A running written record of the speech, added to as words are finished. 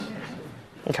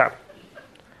Okay.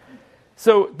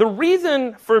 So the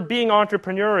reason for being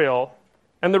entrepreneurial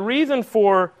and the reason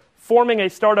for forming a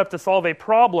startup to solve a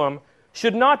problem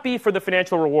should not be for the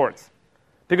financial rewards.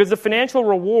 Because the financial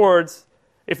rewards,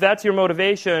 if that's your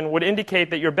motivation, would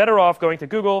indicate that you're better off going to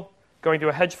Google, going to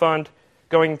a hedge fund,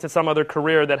 going to some other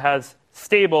career that has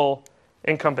stable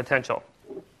income potential.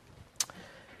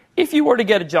 If you were to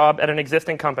get a job at an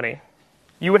existing company,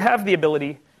 you would have the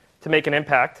ability to make an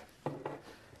impact.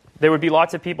 There would be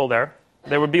lots of people there.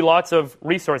 There would be lots of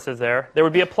resources there. There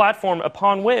would be a platform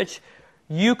upon which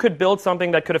you could build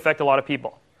something that could affect a lot of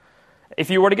people. If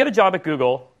you were to get a job at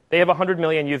Google, they have 100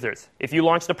 million users. If you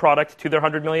launched a product to their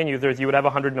 100 million users, you would have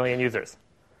 100 million users.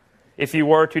 If you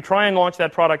were to try and launch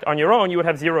that product on your own, you would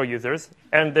have 0 users,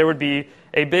 and there would be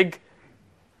a big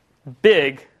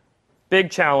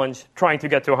challenge trying to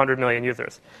get to 100 million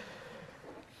users.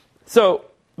 So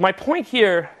my point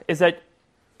here is that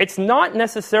it's not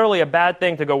necessarily a bad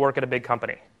thing to go work at a big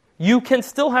company. You can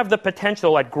still have the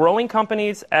potential at growing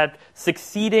companies, at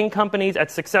succeeding companies, at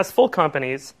successful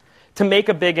companies to make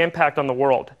a big impact on the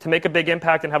world, to make a big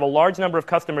impact and have a large number of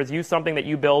customers use something that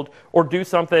you build or do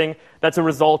something that's a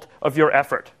result of your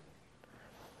effort.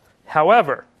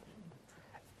 However,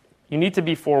 you need to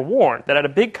be forewarned that at a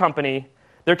big company,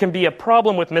 there can be a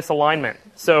problem with misalignment.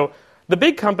 So the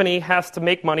big company has to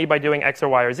make money by doing X or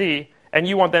Y or Z, and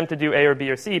you want them to do A or B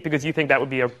or C because you think that would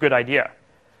be a good idea.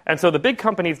 And so the big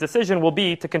company's decision will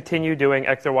be to continue doing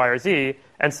X or Y or Z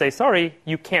and say, sorry,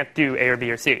 you can't do A or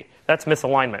B or C. That's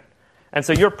misalignment. And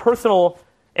so your personal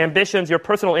ambitions, your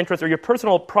personal interests, or your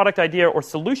personal product idea or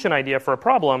solution idea for a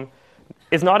problem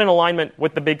is not in alignment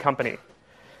with the big company.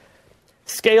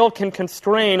 Scale can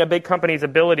constrain a big company's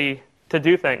ability to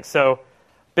do things. So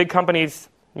big companies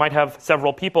might have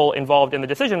several people involved in the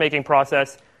decision-making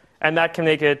process, and that can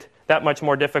make it that much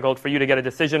more difficult for you to get a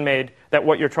decision made that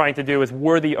what you're trying to do is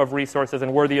worthy of resources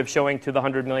and worthy of showing to the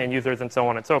 100 million users and so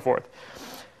on and so forth.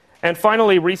 And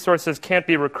finally, resources can't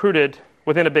be recruited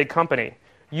within a big company.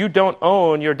 You don't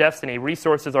own your destiny.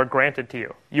 Resources are granted to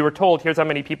you. You were told, here's how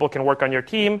many people can work on your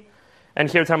team, and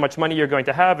here's how much money you're going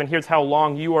to have, and here's how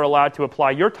long you are allowed to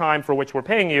apply your time for which we're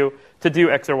paying you to do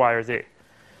X or Y or Z.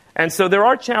 And so there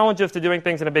are challenges to doing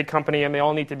things in a big company, and they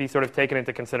all need to be sort of taken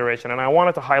into consideration. And I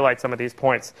wanted to highlight some of these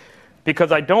points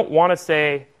because I don't want to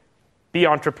say be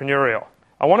entrepreneurial.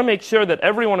 I want to make sure that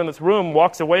everyone in this room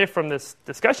walks away from this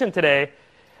discussion today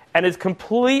and is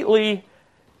completely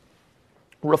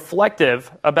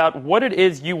reflective about what it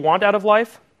is you want out of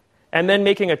life and then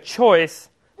making a choice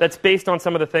that's based on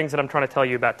some of the things that I'm trying to tell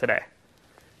you about today.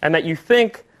 And that you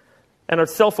think and are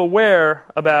self-aware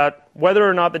about whether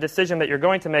or not the decision that you're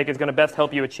going to make is going to best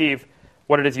help you achieve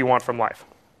what it is you want from life.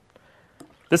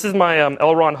 This is my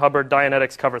L. Ron Hubbard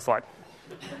Dianetics cover slide.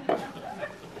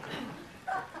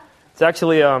 It's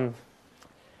actually, what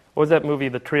was that movie,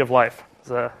 The Tree of Life?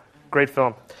 It's a great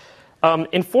film.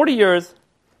 In 40 years,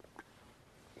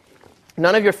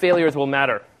 none of your failures will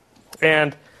matter.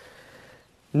 And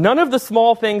none of the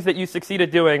small things that you succeed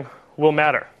at doing will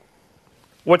matter.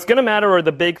 What's going to matter are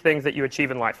the big things that you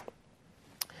achieve in life.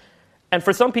 And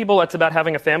for some people, it's about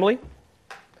having a family.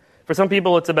 For some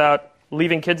people, it's about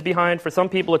leaving kids behind. For some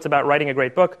people, it's about writing a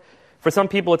great book. For some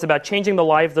people, it's about changing the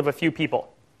lives of a few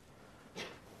people.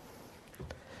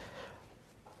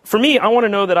 For me, I want to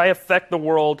know that I affect the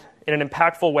world in an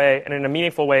impactful way and in a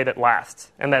meaningful way that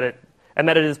lasts, and that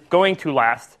it is going to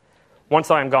last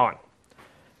once I'm gone.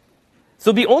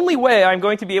 So the only way I'm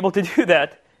going to be able to do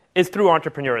that is through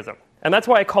entrepreneurism. And that's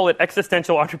why I call it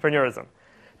existential entrepreneurism.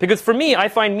 Because for me, I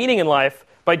find meaning in life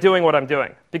by doing what I'm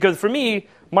doing. Because for me,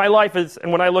 my life is,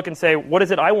 and when I look and say, what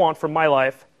is it I want from my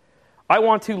life? I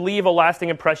want to leave a lasting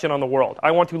impression on the world.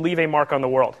 I want to leave a mark on the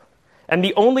world. And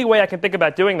the only way I can think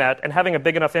about doing that and having a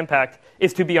big enough impact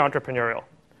is to be entrepreneurial.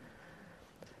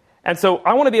 And so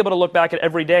I want to be able to look back at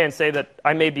every day and say that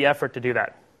I made the effort to do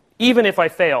that. Even if I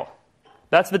fail,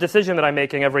 that's the decision that I'm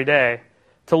making every day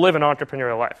to live an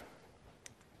entrepreneurial life.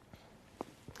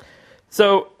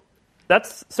 So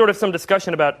that's sort of some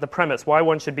discussion about the premise, why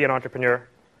one should be an entrepreneur.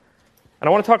 And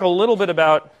I want to talk a little bit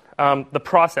about the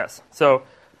process. So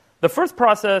the first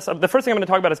thing I'm going to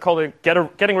talk about is called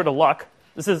getting rid of luck.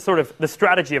 This is sort of the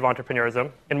strategy of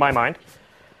entrepreneurism, in my mind.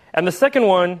 And the second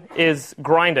one is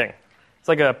grinding. It's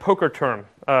like a poker term.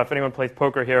 If anyone plays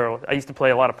poker here, I used to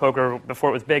play a lot of poker before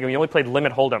it was big, and we only played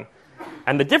limit hold'em.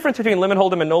 And the difference between limit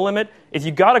hold'em and no limit is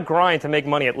you got to grind to make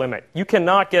money at limit. You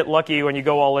cannot get lucky when you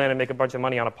go all in and make a bunch of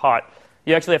money on a pot.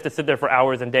 You actually have to sit there for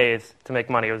hours and days to make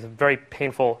money. It was a very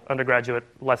painful undergraduate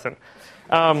lesson.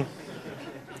 And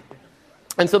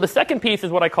so the second piece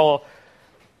is what I call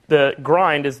the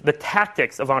grind, is the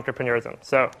tactics of entrepreneurism.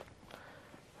 So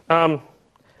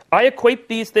I equate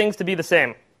these things to be the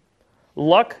same: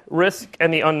 luck, risk,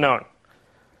 and the unknown.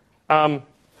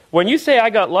 When you say I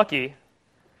got lucky,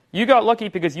 you got lucky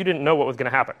because you didn't know what was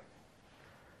going to happen.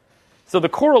 So the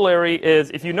corollary is,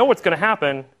 if you know what's going to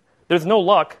happen, there's no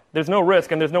luck, there's no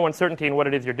risk, and there's no uncertainty in what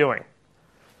it is you're doing.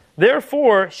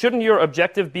 Therefore, shouldn't your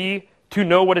objective be to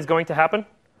know what is going to happen?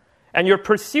 And your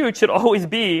pursuit should always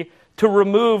be to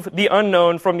remove the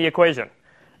unknown from the equation.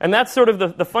 And that's sort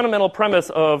of the fundamental premise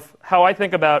of how I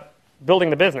think about building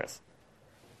the business.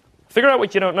 Figure out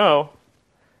what you don't know,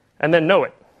 and then know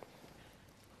it.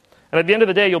 And at the end of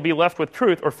the day, you'll be left with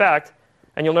truth or fact,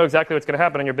 and you'll know exactly what's going to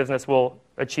happen, and your business will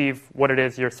achieve what it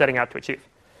is you're setting out to achieve.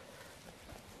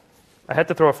 I had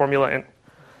to throw a formula in.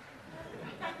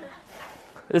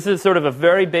 This is sort of a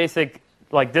very basic,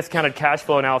 like, discounted cash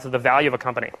flow analysis of the value of a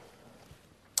company.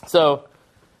 So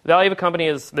the value of a company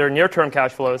is their near-term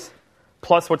cash flows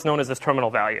plus what's known as this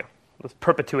terminal value, this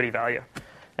perpetuity value.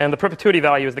 And the perpetuity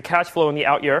value is the cash flow in the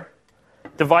out year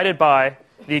divided by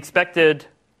the expected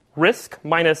risk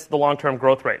minus the long-term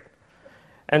growth rate.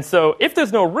 And so if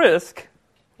there's no risk,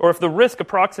 or if the risk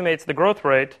approximates the growth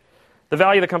rate, the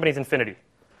value of the company is infinity.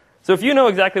 So if you know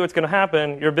exactly what's going to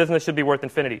happen, your business should be worth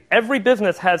infinity. Every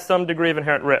business has some degree of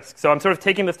inherent risk. So I'm sort of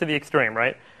taking this to the extreme,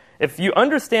 right? If you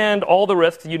understand all the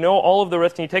risks, you know all of the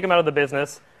risks, and you take them out of the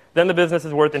business, then the business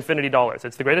is worth infinity dollars.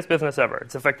 It's the greatest business ever.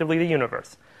 It's effectively the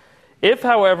universe. If,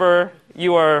 however,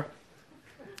 you are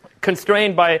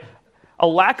constrained by a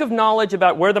lack of knowledge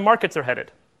about where the markets are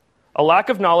headed, a lack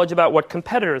of knowledge about what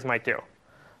competitors might do,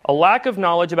 a lack of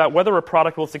knowledge about whether a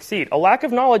product will succeed, a lack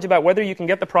of knowledge about whether you can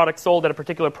get the product sold at a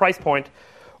particular price point,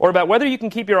 or about whether you can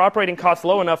keep your operating costs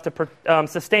low enough to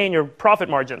sustain your profit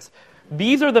margins.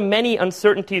 These are the many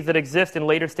uncertainties that exist in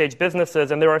later stage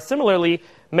businesses, and there are similarly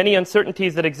many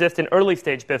uncertainties that exist in early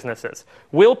stage businesses.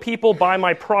 Will people buy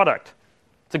my product?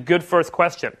 It's a good first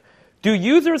question. Do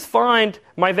users find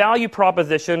my value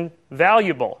proposition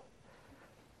valuable?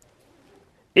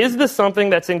 Is this something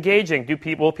that's engaging?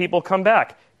 Will people come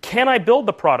back? Can I build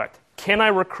the product? Can I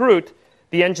recruit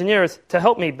the engineers to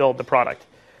help me build the product?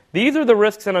 These are the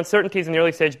risks and uncertainties in the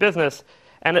early stage business.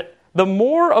 And the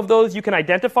more of those you can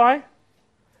identify,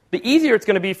 the easier it's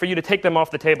going to be for you to take them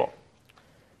off the table.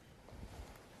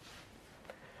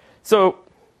 So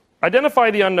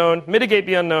identify the unknown, mitigate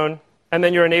the unknown, and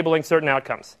then you're enabling certain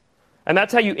outcomes. And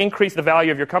that's how you increase the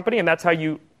value of your company, and that's how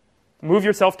you move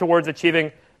yourself towards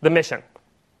achieving the mission.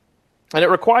 And it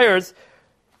requires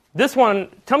this one.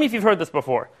 Tell me if you've heard this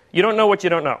before. You don't know what you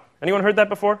don't know. Anyone heard that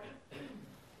before?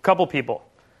 Couple people.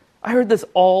 I heard this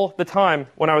all the time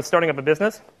when I was starting up a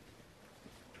business.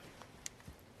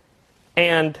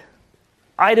 And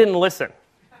I didn't listen.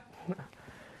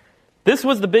 This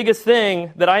was the biggest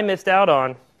thing that I missed out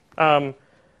on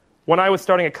when I was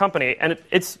starting a company. And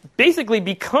it's basically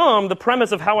become the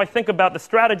premise of how I think about the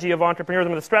strategy of entrepreneurship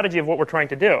and the strategy of what we're trying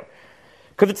to do.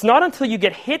 Because it's not until you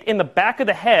get hit in the back of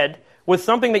the head with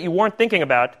something that you weren't thinking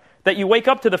about that you wake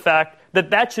up to the fact that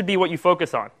that should be what you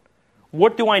focus on.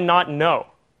 What do I not know?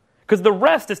 Because the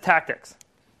rest is tactics.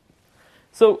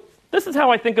 So this is how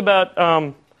I think about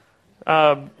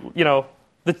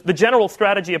the general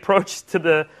strategy approach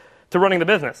to running the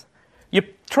business. You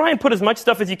try and put as much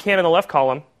stuff as you can in the left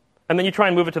column, and then you try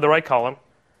and move it to the right column.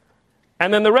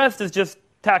 And then the rest is just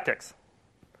tactics.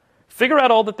 Figure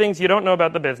out all the things you don't know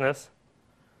about the business,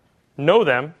 know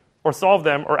them, or solve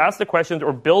them, or ask the questions,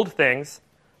 or build things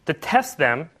to test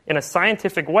them in a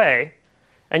scientific way,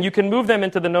 and you can move them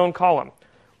into the known column.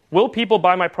 Will people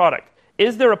buy my product?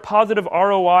 Is there a positive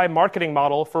ROI marketing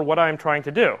model for what I'm trying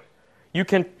to do? You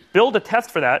can build a test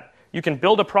for that. You can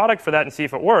build a product for that and see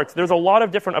if it works. There's a lot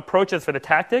of different approaches for the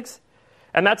tactics,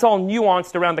 and that's all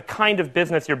nuanced around the kind of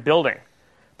business you're building.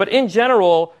 But in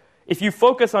general, if you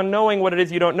focus on knowing what it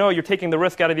is you don't know, you're taking the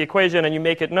risk out of the equation and you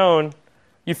make it known,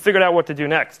 you've figured out what to do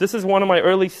next. This is one of my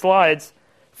early slides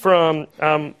from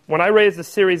when I raised the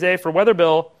Series A for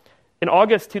Weatherbill in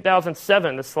August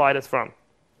 2007, this slide is from.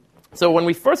 So when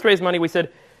we first raised money, we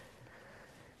said,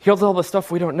 here's all the stuff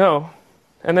we don't know.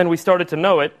 And then we started to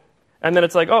know it. And then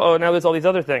it's like, oh, now there's all these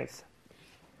other things.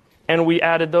 And we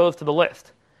added those to the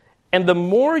list. And the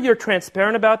more you're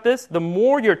transparent about this, the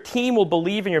more your team will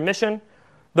believe in your mission,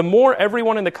 the more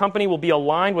everyone in the company will be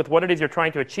aligned with what it is you're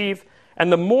trying to achieve,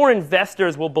 and the more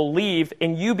investors will believe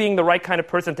in you being the right kind of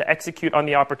person to execute on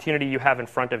the opportunity you have in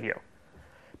front of you.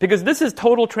 Because this is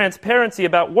total transparency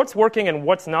about what's working and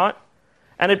what's not,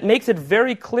 and it makes it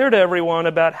very clear to everyone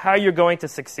about how you're going to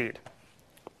succeed.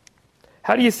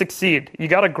 How do you succeed? You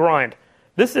got to grind.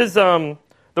 This is the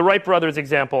Wright brothers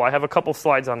example. I have a couple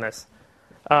slides on this.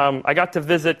 I got to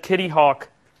visit Kitty Hawk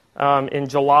in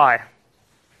July.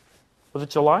 Was it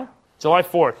July? July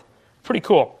 4th. Pretty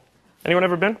cool. Anyone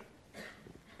ever been?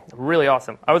 Really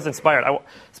awesome. I was inspired. I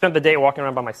spent the day walking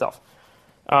around by myself.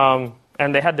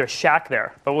 And they had their shack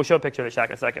there. But we'll show a picture of the shack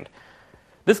in a second.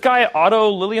 This guy, Otto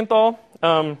Lilienthal,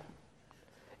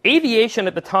 aviation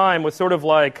at the time was sort of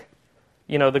like,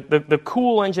 the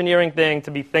cool engineering thing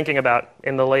to be thinking about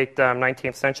in the late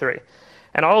 19th century.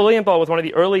 And Otto Lilienthal was one of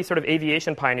the early sort of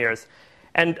aviation pioneers.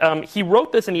 And he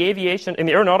wrote this in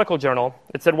the Aeronautical Journal.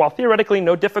 It said, while theoretically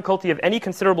no difficulty of any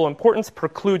considerable importance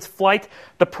precludes flight,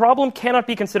 the problem cannot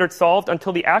be considered solved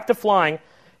until the act of flying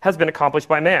has been accomplished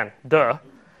by man. Duh.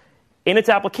 In its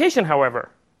application, however,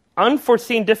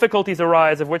 unforeseen difficulties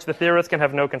arise of which the theorist can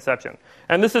have no conception.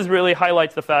 And this really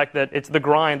highlights the fact that it's the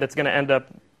grind that's going to end up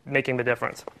making the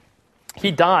difference.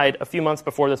 He died a few months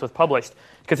before this was published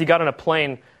because he got on a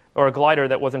plane or a glider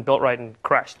that wasn't built right and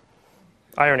crashed.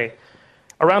 Irony.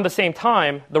 Around the same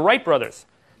time, the Wright brothers,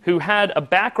 who had a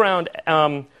background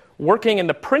working in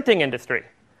the printing industry,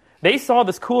 they saw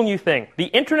this cool new thing. The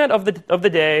internet of the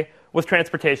day was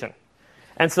transportation.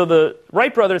 And so the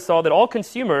Wright brothers saw that all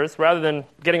consumers, rather than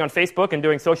getting on Facebook and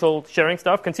doing social sharing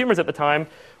stuff, consumers at the time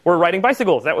were riding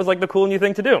bicycles. That was like the cool new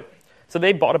thing to do. So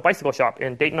they bought a bicycle shop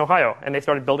in Dayton, Ohio, and they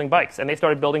started building bikes, and they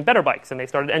started building better bikes, and they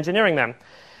started engineering them.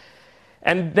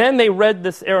 And then they read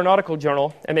this aeronautical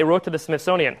journal, and they wrote to the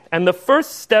Smithsonian. And the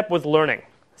first step was learning.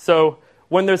 So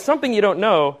when there's something you don't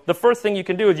know, the first thing you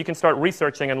can do is you can start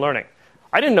researching and learning.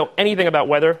 I didn't know anything about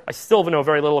weather. I still know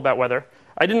very little about weather.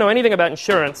 I didn't know anything about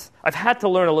insurance. I've had to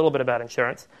learn a little bit about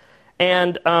insurance.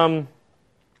 And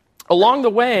along the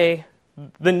way,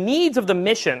 the needs of the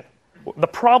mission, the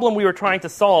problem we were trying to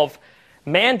solve,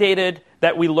 mandated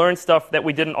that we learn stuff that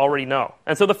we didn't already know.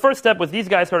 And so the first step was these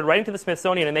guys started writing to the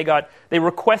Smithsonian, and they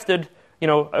requested,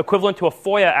 equivalent to a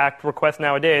FOIA Act request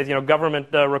nowadays, government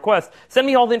request, send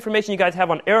me all the information you guys have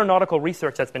on aeronautical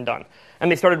research that's been done.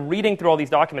 And they started reading through all these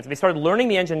documents. They started learning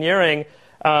the engineering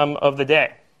of the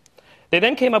day. They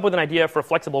then came up with an idea for a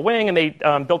flexible wing, and they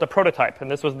built a prototype.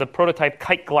 And this was the prototype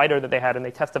kite glider that they had, and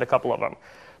they tested a couple of them.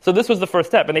 So this was the first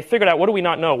step. And they figured out, what do we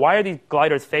not know? Why are these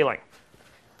gliders failing?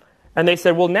 And they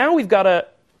said, well, now we've got to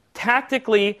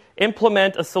tactically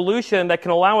implement a solution that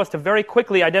can allow us to very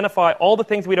quickly identify all the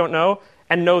things we don't know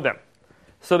and know them.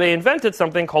 So they invented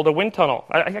something called a wind tunnel.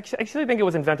 I actually think it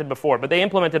was invented before, but they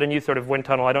implemented a new sort of wind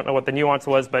tunnel. I don't know what the nuance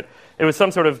was, but it was some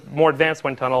sort of more advanced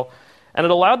wind tunnel. And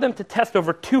it allowed them to test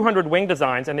over 200 wing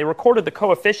designs, and they recorded the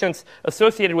coefficients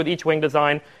associated with each wing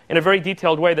design in a very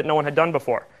detailed way that no one had done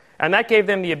before. And that gave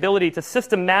them the ability to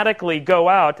systematically go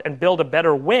out and build a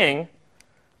better wing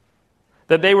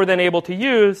that they were then able to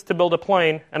use to build a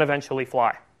plane and eventually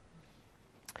fly.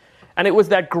 And it was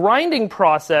that grinding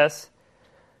process.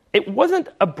 It wasn't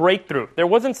a breakthrough. There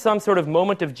wasn't some sort of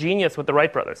moment of genius with the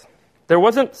Wright brothers. There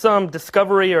wasn't some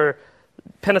discovery or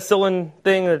penicillin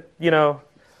thing that,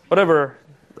 whatever,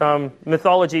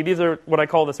 mythology. These are what I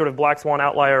call the sort of black swan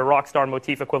outlier rock star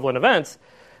motif equivalent events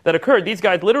that occurred. These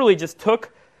guys literally just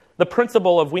took the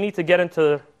principle of we need to get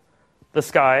into the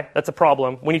sky. That's a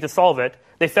problem. We need to solve it.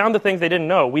 They found the things they didn't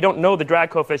know. We don't know the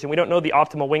drag coefficient. We don't know the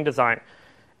optimal wing design.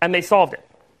 And they solved it.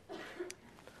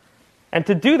 And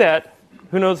to do that,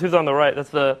 who knows who's on the right? That's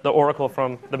the Oracle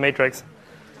from the Matrix.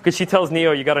 Because she tells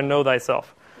Neo, you got to know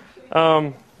thyself.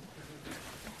 And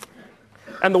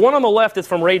the one on the left is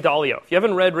from Ray Dalio. If you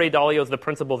haven't read Ray Dalio's The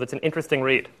Principles, it's an interesting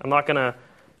read. I'm not going to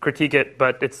critique it,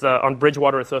 but it's on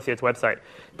Bridgewater Associates' website.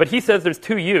 But he says there's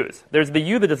two yous. There's the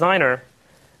you, the designer,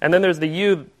 and then there's the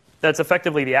you that's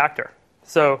effectively the actor.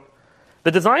 So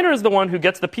the designer is the one who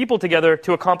gets the people together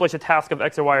to accomplish a task of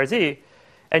X or Y or Z,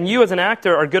 and you as an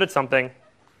actor are good at something.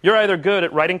 You're either good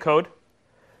at writing code,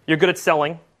 you're good at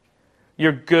selling,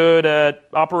 you're good at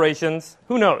operations,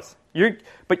 who knows?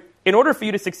 But in order for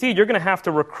you to succeed, you're going to have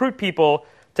to recruit people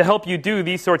to help you do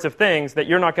these sorts of things that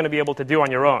you're not going to be able to do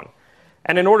on your own.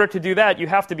 And in order to do that, you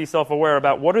have to be self-aware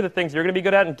about what are the things you're going to be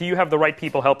good at, and do you have the right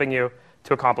people helping you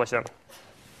to accomplish them.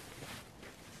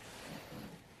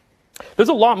 There's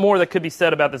a lot more that could be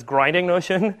said about this grinding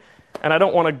notion, and I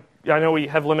know we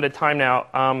have limited time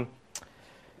now,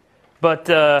 but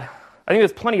I think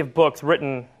there's plenty of books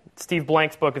written. Steve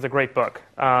Blank's book is a great book.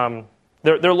 There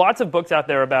are lots of books out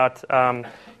there about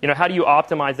how do you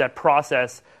optimize that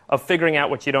process of figuring out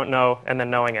what you don't know and then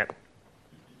knowing it.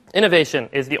 Innovation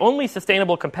is the only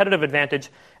sustainable competitive advantage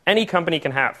any company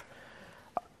can have.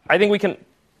 I think we can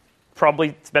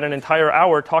probably spend an entire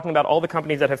hour talking about all the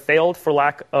companies that have failed for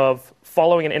lack of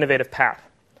following an innovative path.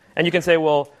 And you can say,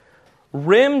 well,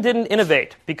 RIM didn't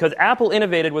innovate because Apple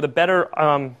innovated with a better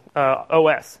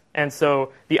OS. And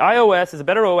so the iOS is a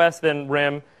better OS than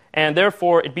RIM, and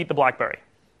therefore it beat the BlackBerry.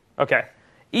 Okay,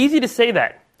 easy to say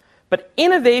that. But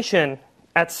innovation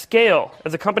at scale,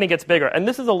 as a company gets bigger, and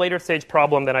this is a later stage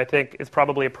problem that I think is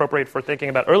probably appropriate for thinking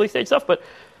about early stage stuff, but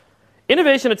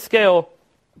innovation at scale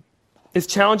is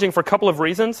challenging for a couple of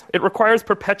reasons. It requires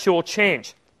perpetual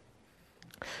change.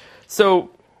 So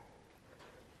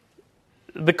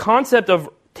the concept of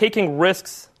taking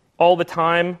risks all the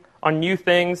time on new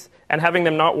things and having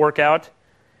them not work out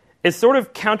is sort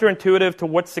of counterintuitive to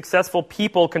what successful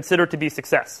people consider to be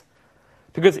success.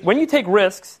 Because when you take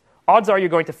risks, odds are you're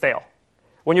going to fail.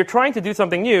 When you're trying to do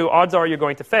something new, odds are you're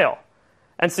going to fail.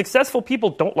 And successful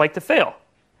people don't like to fail.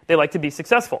 They like to be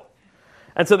successful.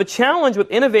 And so the challenge with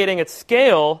innovating at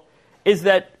scale is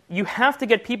that you have to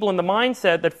get people in the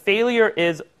mindset that failure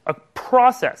is a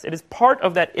process. It is part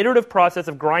of that iterative process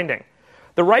of grinding.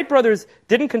 The Wright brothers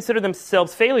didn't consider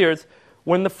themselves failures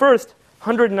when the first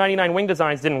 199 wing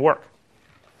designs didn't work.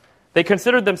 They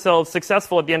considered themselves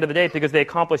successful at the end of the day because they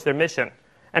accomplished their mission.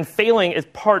 And failing is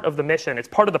part of the mission. It's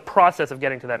part of the process of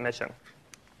getting to that mission.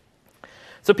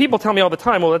 So people tell me all the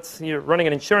time, well, you're running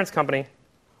an insurance company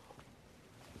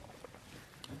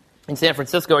in San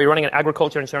Francisco, you're running an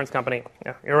agriculture insurance company.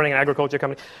 Yeah, you're running an agriculture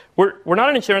company. We're not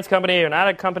an insurance company, we're not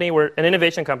a company, we're an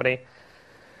innovation company.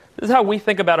 This is how we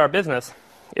think about our business,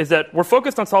 is that we're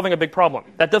focused on solving a big problem.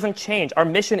 That doesn't change. Our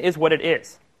mission is what it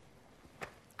is.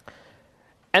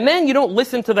 And then you don't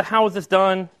listen to the how is this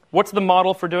done, what's the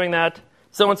model for doing that,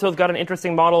 so-and-so's got an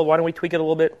interesting model, why don't we tweak it a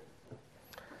little bit?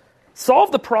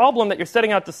 Solve the problem that you're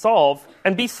setting out to solve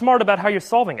and be smart about how you're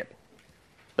solving it.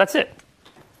 That's it.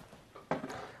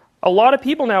 A lot of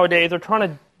people nowadays are trying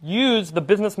to use the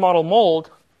business model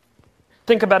mold,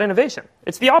 think about innovation.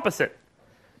 It's the opposite.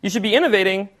 You should be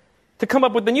innovating to come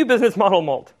up with the new business model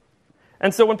mold.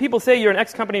 And so when people say you're an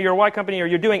X company, you're a Y company, or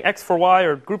you're doing X for Y,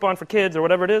 or Groupon for kids, or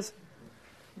whatever it is,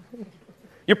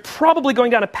 you're probably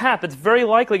going down a path that's very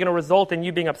likely going to result in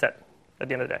you being upset at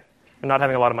the end of the day and not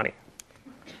having a lot of money.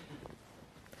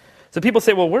 So people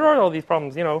say, well, where are all these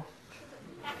problems?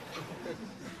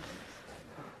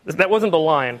 That wasn't the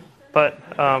line, but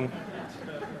I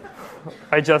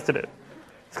adjusted it.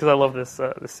 It's because I love this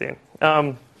scene.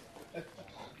 I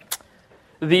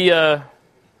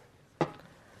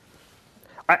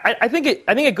think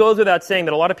it goes without saying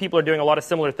that a lot of people are doing a lot of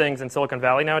similar things in Silicon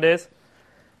Valley nowadays,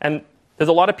 and there's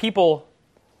a lot of people,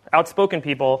 outspoken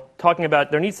people, talking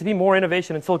about there needs to be more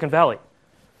innovation in Silicon Valley.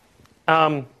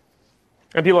 And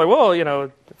people are like,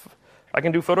 well, I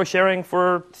can do photo sharing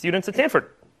for students at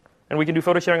Stanford. And we can do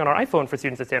photo sharing on our iPhone for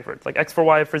students at Stanford. It's like X for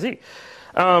Y for Z.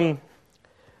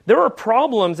 There are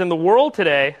problems in the world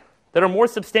today that are more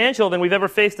substantial than we've ever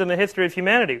faced in the history of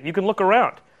humanity. You can look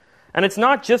around. And it's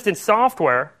not just in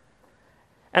software,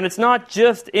 and it's not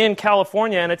just in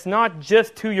California, and it's not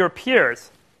just to your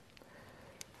peers.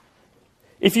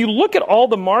 If you look at all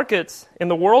the markets in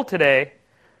the world today,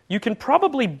 you can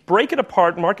probably break it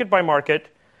apart market by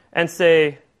market and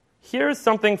say, here's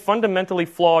something fundamentally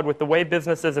flawed with the way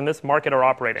businesses in this market are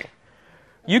operating.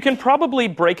 You can probably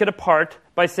break it apart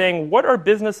by saying, what are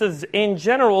businesses in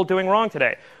general doing wrong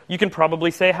today? You can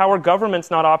probably say, how are governments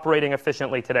not operating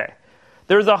efficiently today?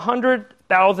 There's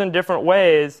 100,000 different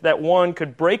ways that one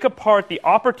could break apart the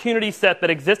opportunity set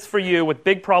that exists for you with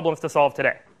big problems to solve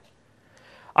today.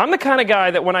 I'm the kind of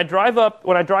guy that when I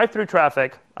drive through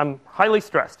traffic, I'm highly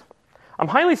stressed. I'm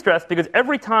highly stressed because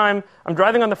every time I'm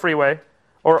driving on the freeway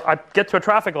or I get to a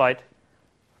traffic light,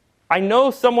 I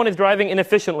know someone is driving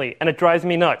inefficiently, and it drives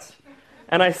me nuts.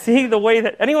 And I see the way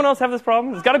that... Anyone else have this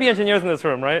problem? There's got to be engineers in this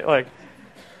room, right?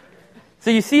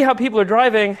 So you see how people are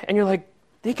driving, and you're like,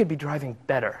 they could be driving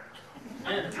better.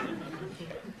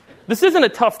 This isn't a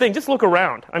tough thing. Just look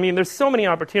around. I mean, there's so many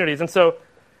opportunities. And so,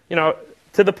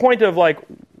 to the point of,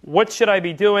 what should I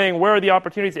be doing? Where are the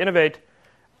opportunities to innovate?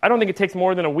 I don't think it takes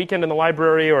more than a weekend in the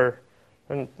library or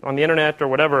on the internet or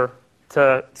whatever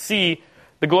to see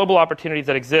the global opportunities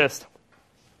that exist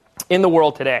in the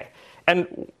world today.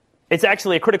 And it's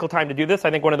actually a critical time to do this.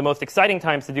 I think one of the most exciting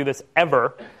times to do this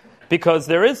ever, because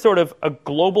there is sort of a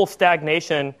global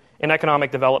stagnation in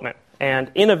economic development.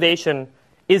 And innovation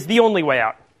is the only way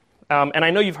out. And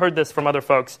I know you've heard this from other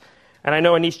folks. And I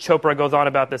know Anish Chopra goes on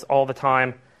about this all the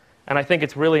time. And I think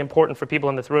it's really important for people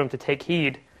in this room to take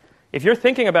heed. If you're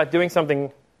thinking about doing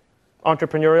something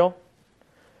entrepreneurial,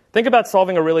 think about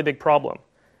solving a really big problem.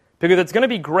 Because it's going to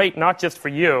be great not just for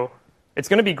you, it's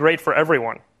going to be great for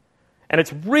everyone. And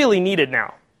it's really needed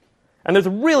now. And there's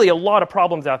really a lot of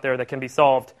problems out there that can be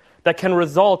solved that can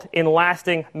result in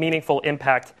lasting, meaningful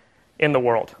impact in the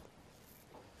world.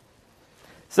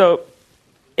 So,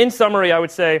 in summary, I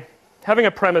would say, having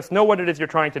a premise, know what it is you're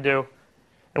trying to do,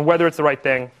 and whether it's the right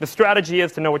thing. The strategy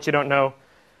is to know what you don't know.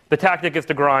 The tactic is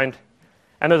to grind.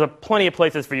 And there's plenty of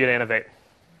places for you to innovate.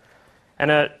 And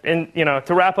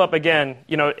to wrap up again,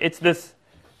 it's this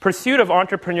pursuit of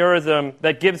entrepreneurism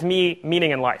that gives me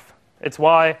meaning in life. It's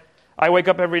why I wake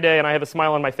up every day and I have a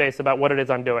smile on my face about what it is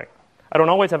I'm doing. I don't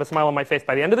always have a smile on my face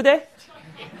by the end of the day.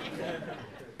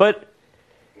 But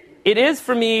it is,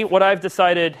 for me, what I've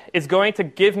decided is going to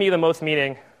give me the most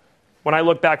meaning when I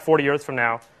look back 40 years from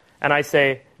now and I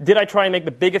say, did I try and make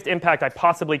the biggest impact I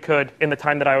possibly could in the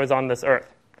time that I was on this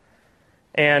earth?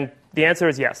 And the answer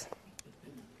is yes.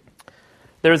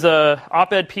 There's an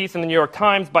op-ed piece in the New York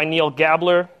Times by Neil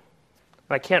Gabler.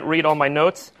 I can't read all my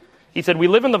notes. He said, we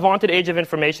live in the vaunted age of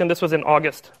information. This was in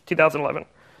August 2011.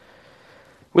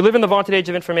 We live in the vaunted age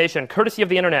of information. Courtesy of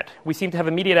the internet, we seem to have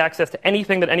immediate access to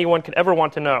anything that anyone could ever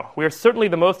want to know. We are certainly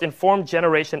the most informed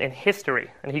generation in history.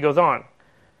 And he goes on.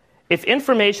 If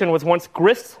information was once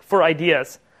grist for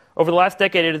ideas, over the last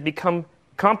decade it has become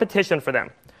competition for them.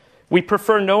 We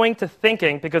prefer knowing to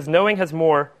thinking because knowing has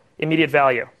more immediate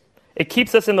value. It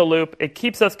keeps us in the loop. It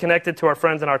keeps us connected to our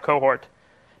friends in our cohort.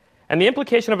 And the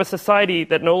implication of a society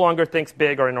that no longer thinks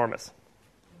big or enormous.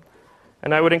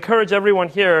 And I would encourage everyone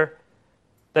here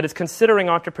that is considering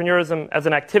entrepreneurism as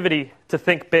an activity to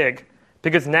think big,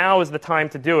 because now is the time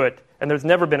to do it, and there's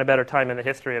never been a better time in the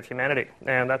history of humanity.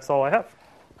 And that's all I have.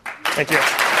 Thank you.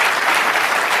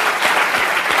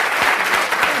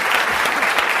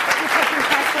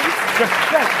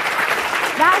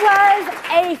 That was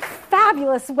a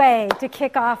fabulous way to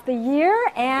kick off the year,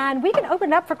 and we can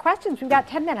open it up for questions. We've got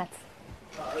 10 minutes.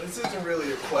 This isn't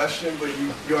really a question, but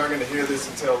you aren't going to hear this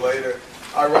until later.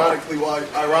 Ironically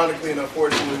and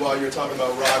unfortunately, while you're talking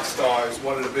about rock stars,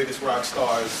 one of the biggest rock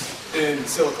stars in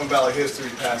Silicon Valley history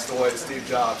passed away. Steve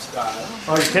Jobs died.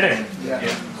 Oh, you're kidding? Yeah.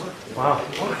 Wow.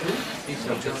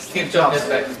 Steve Jobs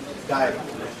died.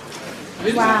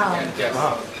 Wow.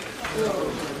 Wow.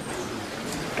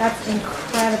 That's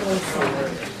incredibly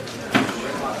sad.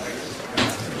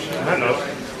 I don't know.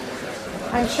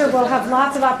 I'm sure we'll have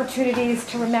lots of opportunities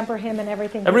to remember him and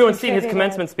everything. Everyone's seen his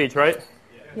commencement speech, right?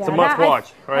 Yeah, it's a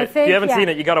must-watch, right? Think, if you haven't seen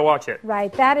it, you got to watch it.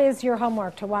 Right. That is your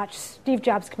homework, to watch Steve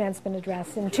Jobs' commencement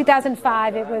address. In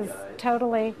 2005, it was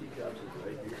totally...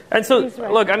 And so,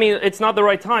 look, I mean, it's not the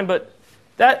right time, but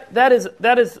that is,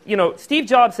 Steve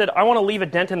Jobs said, I want to leave a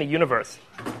dent in the universe.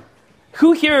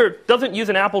 Who here doesn't use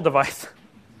an Apple device?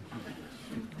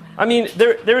 I mean,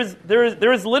 there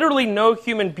is literally no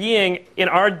human being in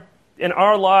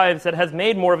our lives that has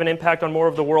made more of an impact on more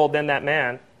of the world than that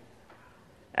man.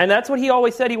 And that's what he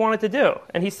always said he wanted to do.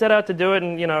 And he set out to do it,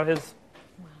 and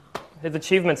his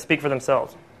achievements speak for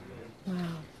themselves. Wow.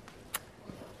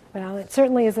 Well, it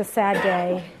certainly is a sad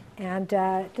day. And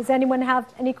does anyone have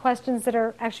any questions that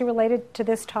are actually related to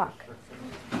this talk?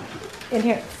 In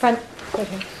here, front, right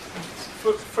here.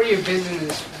 For your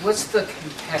business, what's the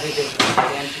competitive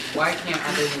advantage? Why can't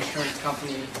other insurance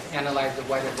companies analyze the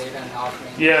weather data and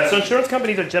offering? Yeah, so insurance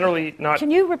companies are generally not...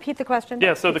 Can you repeat the question?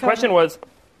 Yeah, so the question was,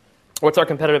 what's our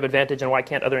competitive advantage and why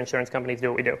can't other insurance companies do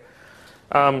what we do?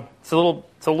 It's a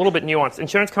little bit nuanced.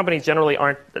 Insurance companies generally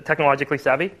aren't technologically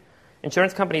savvy.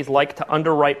 Insurance companies like to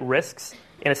underwrite risks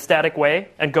in a static way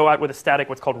and go out with a static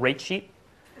what's called rate sheet.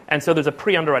 And so there's a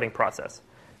pre-underwriting process.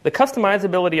 The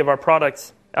customizability of our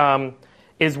products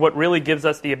is what really gives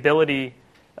us the ability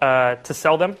to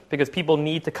sell them, because people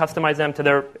need to customize them to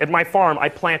their... At my farm, I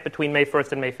plant between May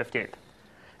 1st and May 15th.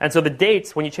 And so the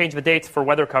dates, when you change the dates for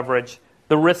weather coverage,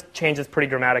 the risk changes pretty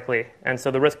dramatically. And so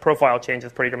the risk profile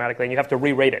changes pretty dramatically, and you have to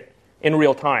re-rate it in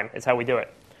real time is how we do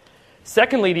it.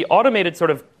 Secondly, the automated sort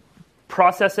of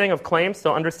processing of claims,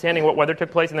 so understanding what weather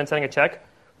took place and then sending a check,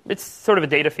 it's sort of a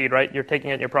data feed, right? You're taking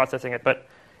it and you're processing it. But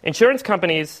insurance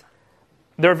companies...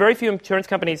 There are very few insurance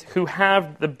companies who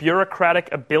have the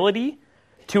bureaucratic ability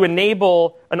to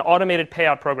enable an automated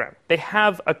payout program. They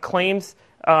have a claims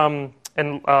and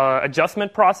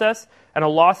adjustment process and a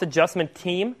loss adjustment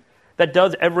team that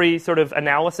does every sort of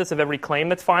analysis of every claim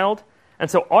that's filed.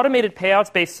 And so automated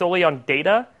payouts based solely on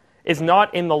data is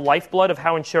not in the lifeblood of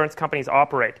how insurance companies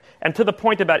operate. And to the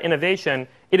point about innovation,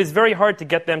 it is very hard to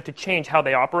get them to change how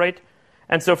they operate.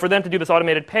 And so for them to do this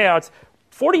automated payouts,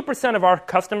 40% of our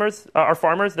customers, our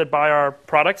farmers that buy our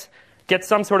products, get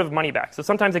some sort of money back. So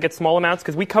sometimes they get small amounts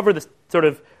because we cover this sort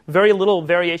of very little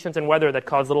variations in weather that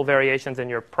cause little variations in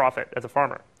your profit as a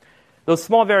farmer. Those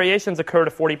small variations occur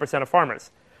to 40% of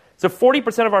farmers. So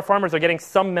 40% of our farmers are getting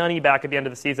some money back at the end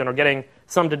of the season or getting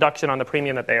some deduction on the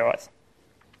premium that they owe us.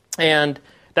 And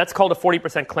that's called a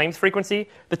 40% claims frequency.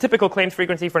 The typical claims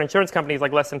frequency for an insurance company is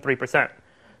like less than 3%.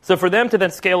 So for them to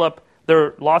then scale up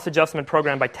their loss adjustment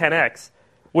program by 10x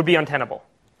would be untenable.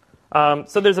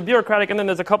 So there's a bureaucratic, and then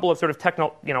there's a couple of sort of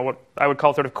what I would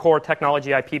call sort of core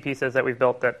technology IP pieces that we've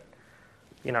built that,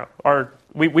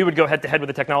 we would go head to head with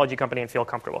a technology company and feel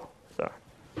comfortable. So.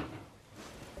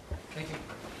 Thank you.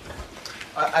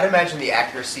 I'd imagine the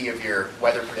accuracy of your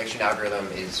weather prediction algorithm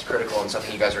is critical and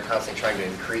something you guys are constantly trying to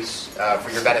increase for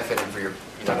your benefit and for your,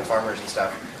 the farmers and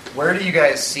stuff. Where do you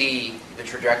guys see the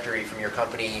trajectory from your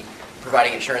company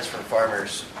providing insurance for the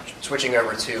farmers, switching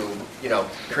over to,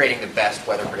 creating the best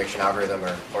weather prediction algorithm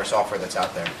or software that's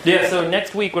out there? Yeah, so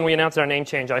next week when we announce our name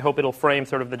change, I hope it'll frame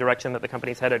sort of the direction that the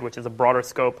company's headed, which is a broader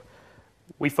scope.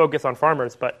 We focus on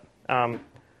farmers, but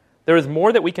there is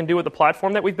more that we can do with the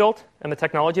platform that we've built and the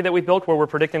technology that we've built where we're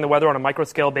predicting the weather on a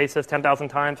micro-scale basis 10,000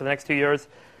 times for the next 2 years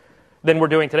than we're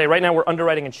doing today. Right now, we're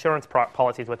underwriting insurance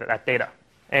policies with that data.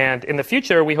 And in the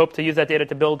future, we hope to use that data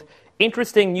to build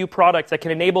interesting new products that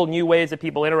can enable new ways that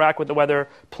people interact with the weather,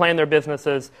 plan their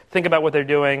businesses, think about what they're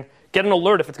doing, get an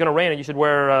alert if it's going to rain and you should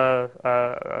wear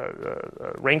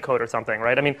a raincoat or something,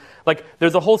 right? I mean,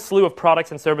 there's a whole slew of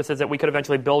products and services that we could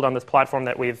eventually build on this platform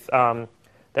that we've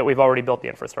already built the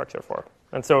infrastructure for.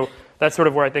 And so that's sort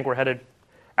of where I think we're headed.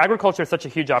 Agriculture is such a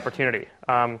huge opportunity.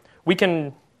 We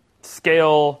can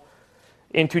scale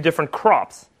into different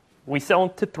crops. We sell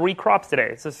into 3 crops today.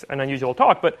 It's just an unusual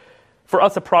talk, but for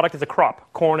us, a product is a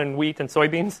crop: corn and wheat and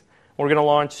soybeans. We're going to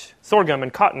launch sorghum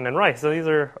and cotton and rice. So these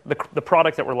are the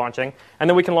products that we're launching. And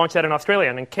then we can launch that in Australia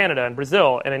and in Canada and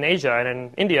Brazil and in Asia and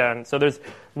in India. And so there's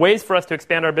ways for us to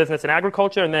expand our business in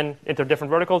agriculture and then into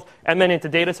different verticals and then into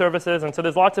data services. And so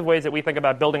there's lots of ways that we think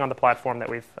about building on the platform that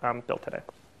we've built today.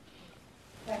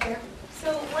 Back here.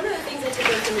 So one of the things I took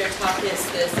away from your talk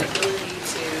is this ability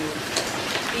to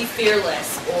be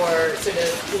fearless or sort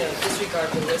of,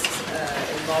 disregard the risks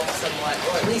involved somewhat,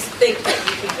 or at least think that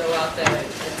you can go out there and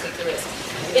take the risk.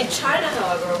 In China,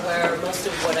 however, where most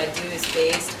of what I do is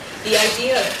based, the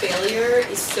idea of failure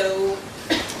is so,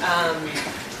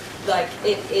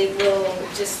 it will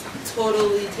just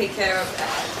totally take care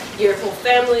of your whole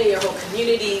family, your whole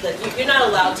community. You're not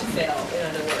allowed to fail, in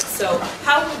other words. So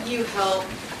how would you help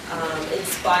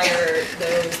inspire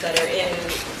those that are in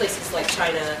places like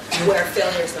China where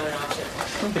failure is not an option?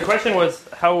 The question was,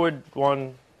 how would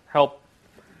one help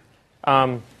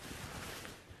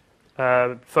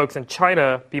folks in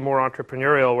China be more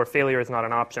entrepreneurial where failure is not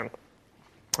an option?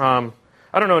 I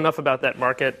don't know enough about that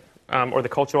market or the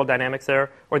cultural dynamics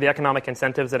there or the economic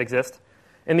incentives that exist.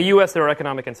 In the U.S., there are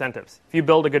economic incentives. If you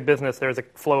build a good business, there's a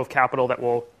flow of capital that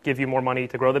will give you more money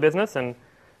to grow the business, and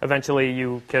eventually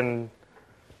you can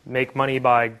make money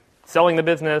by selling the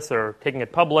business or taking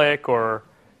it public or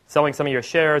selling some of your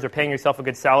shares or paying yourself a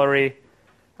good salary.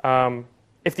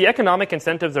 If the economic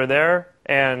incentives are there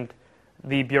and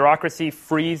the bureaucracy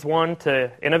frees one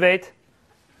to innovate,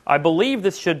 I believe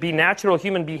this should be natural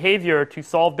human behavior to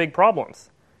solve big problems,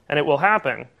 and it will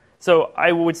happen. So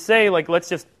I would say, let's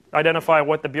just identify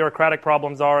what the bureaucratic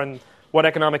problems are and what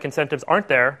economic incentives aren't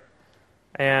there,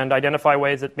 and identify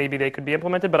ways that maybe they could be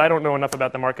implemented, but I don't know enough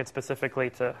about the market specifically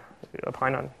to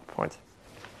opine on points.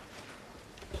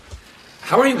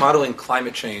 How are you modeling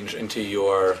climate change into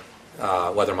your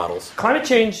weather models? Climate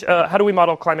change, how do we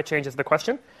model climate change is the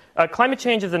question. Climate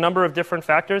change is a number of different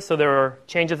factors. So there are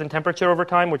changes in temperature over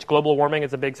time, which global warming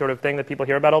is a big sort of thing that people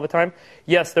hear about all the time.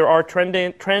 Yes, there are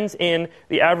trends in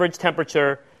the average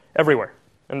temperature everywhere.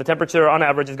 And the temperature on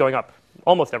average is going up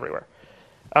almost everywhere.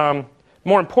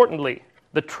 More importantly,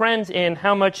 the trends in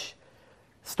how much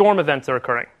storm events are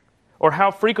occurring, or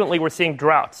how frequently we're seeing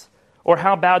droughts, or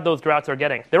how bad those droughts are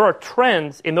getting. There are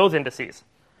trends in those indices.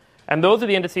 And those are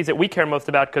the indices that we care most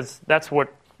about because that's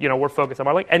what we're focused on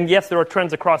modeling. And yes, there are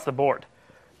trends across the board.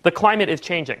 The climate is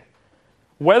changing.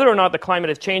 Whether or not the climate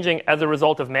is changing as a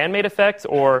result of man-made effects,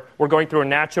 or we're going through a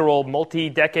natural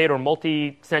multi-decade or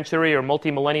multi-century or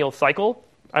multi-millennial cycle,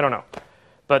 I don't know.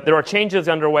 But there are changes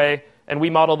underway, and we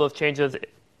model those changes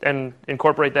and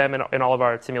incorporate them in all of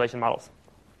our simulation models.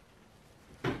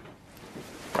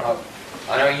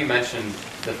 I know you mentioned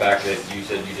the fact that you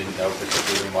said you didn't know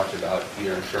particularly much about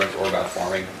either insurance or about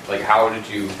farming. How did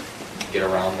you get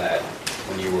around that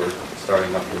when you were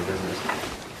starting up your business?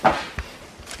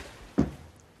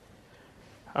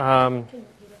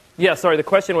 Yeah, sorry. The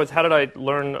question was, how did I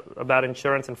learn about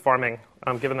insurance and farming,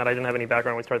 given that I didn't have any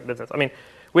background when we started the business? I mean,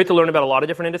 we had to learn about a lot of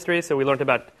different industries, so we learned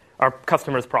about our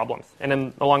customers' problems. And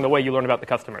then along the way, you learn about the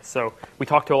customers. So we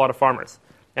talked to a lot of farmers.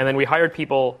 And then we hired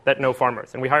people that know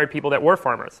farmers. And we hired people that were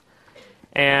farmers.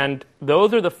 And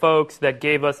those are the folks that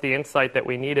gave us the insight that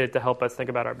we needed to help us think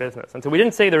about our business. And so we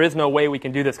didn't say there is no way we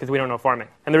can do this because we don't know farming.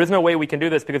 And there is no way we can do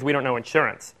this because we don't know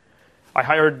insurance. I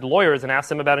hired lawyers and asked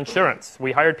them about insurance.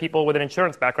 We hired people with an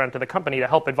insurance background to the company to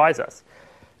help advise us.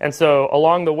 And so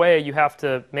along the way, you have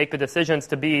to make the decisions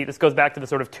to be, this goes back to the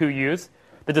sort of 2 U's.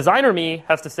 The designer me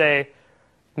has to say,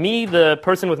 me, the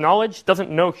person with knowledge, doesn't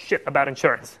know shit about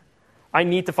insurance. I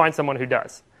need to find someone who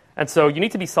does. And so you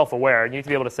need to be self-aware. You need to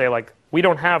be able to say, like, we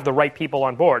don't have the right people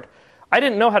on board. I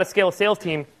didn't know how to scale a sales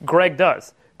team. Greg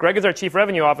does. Greg is our chief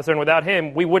revenue officer, and without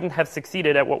him, we wouldn't have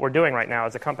succeeded at what we're doing right now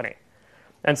as a company.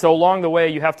 And so along the way,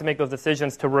 you have to make those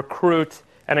decisions to recruit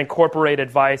and incorporate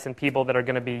advice and people that are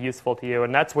going to be useful to you.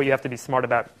 And that's where you have to be smart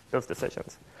about those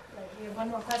decisions. We have one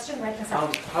more question right this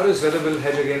up. How does Weatherbill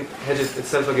hedge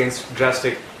itself against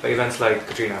drastic events like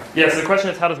Katrina? Yes, the question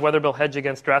is, how does Weatherbill hedge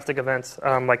against drastic events,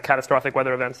 like catastrophic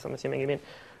weather events, I'm assuming you mean?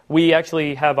 We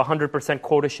actually have a 100%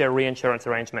 quota share reinsurance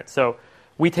arrangement. So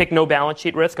we take no balance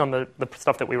sheet risk on the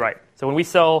stuff that we write. So when we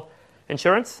sell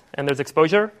insurance and there's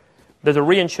exposure, there's a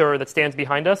reinsurer that stands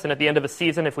behind us. And at the end of a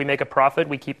season, if we make a profit,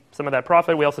 we keep some of that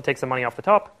profit. We also take some money off the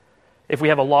top. If we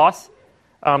have a loss,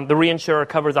 the reinsurer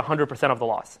covers 100% of the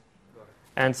loss.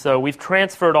 And so we've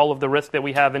transferred all of the risk that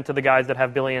we have into the guys that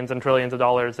have billions and trillions of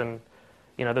dollars. And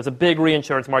there's a big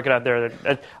reinsurance market out there.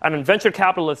 And venture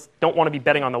capitalists don't want to be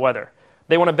betting on the weather.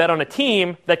 They want to bet on a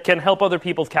team that can help other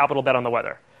people's capital bet on the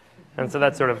weather. And so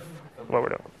that's sort of what we're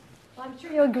doing. Well, I'm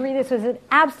sure you'll agree this was an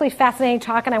absolutely fascinating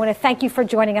talk, and I want to thank you for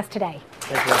joining us today.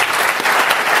 Thank you.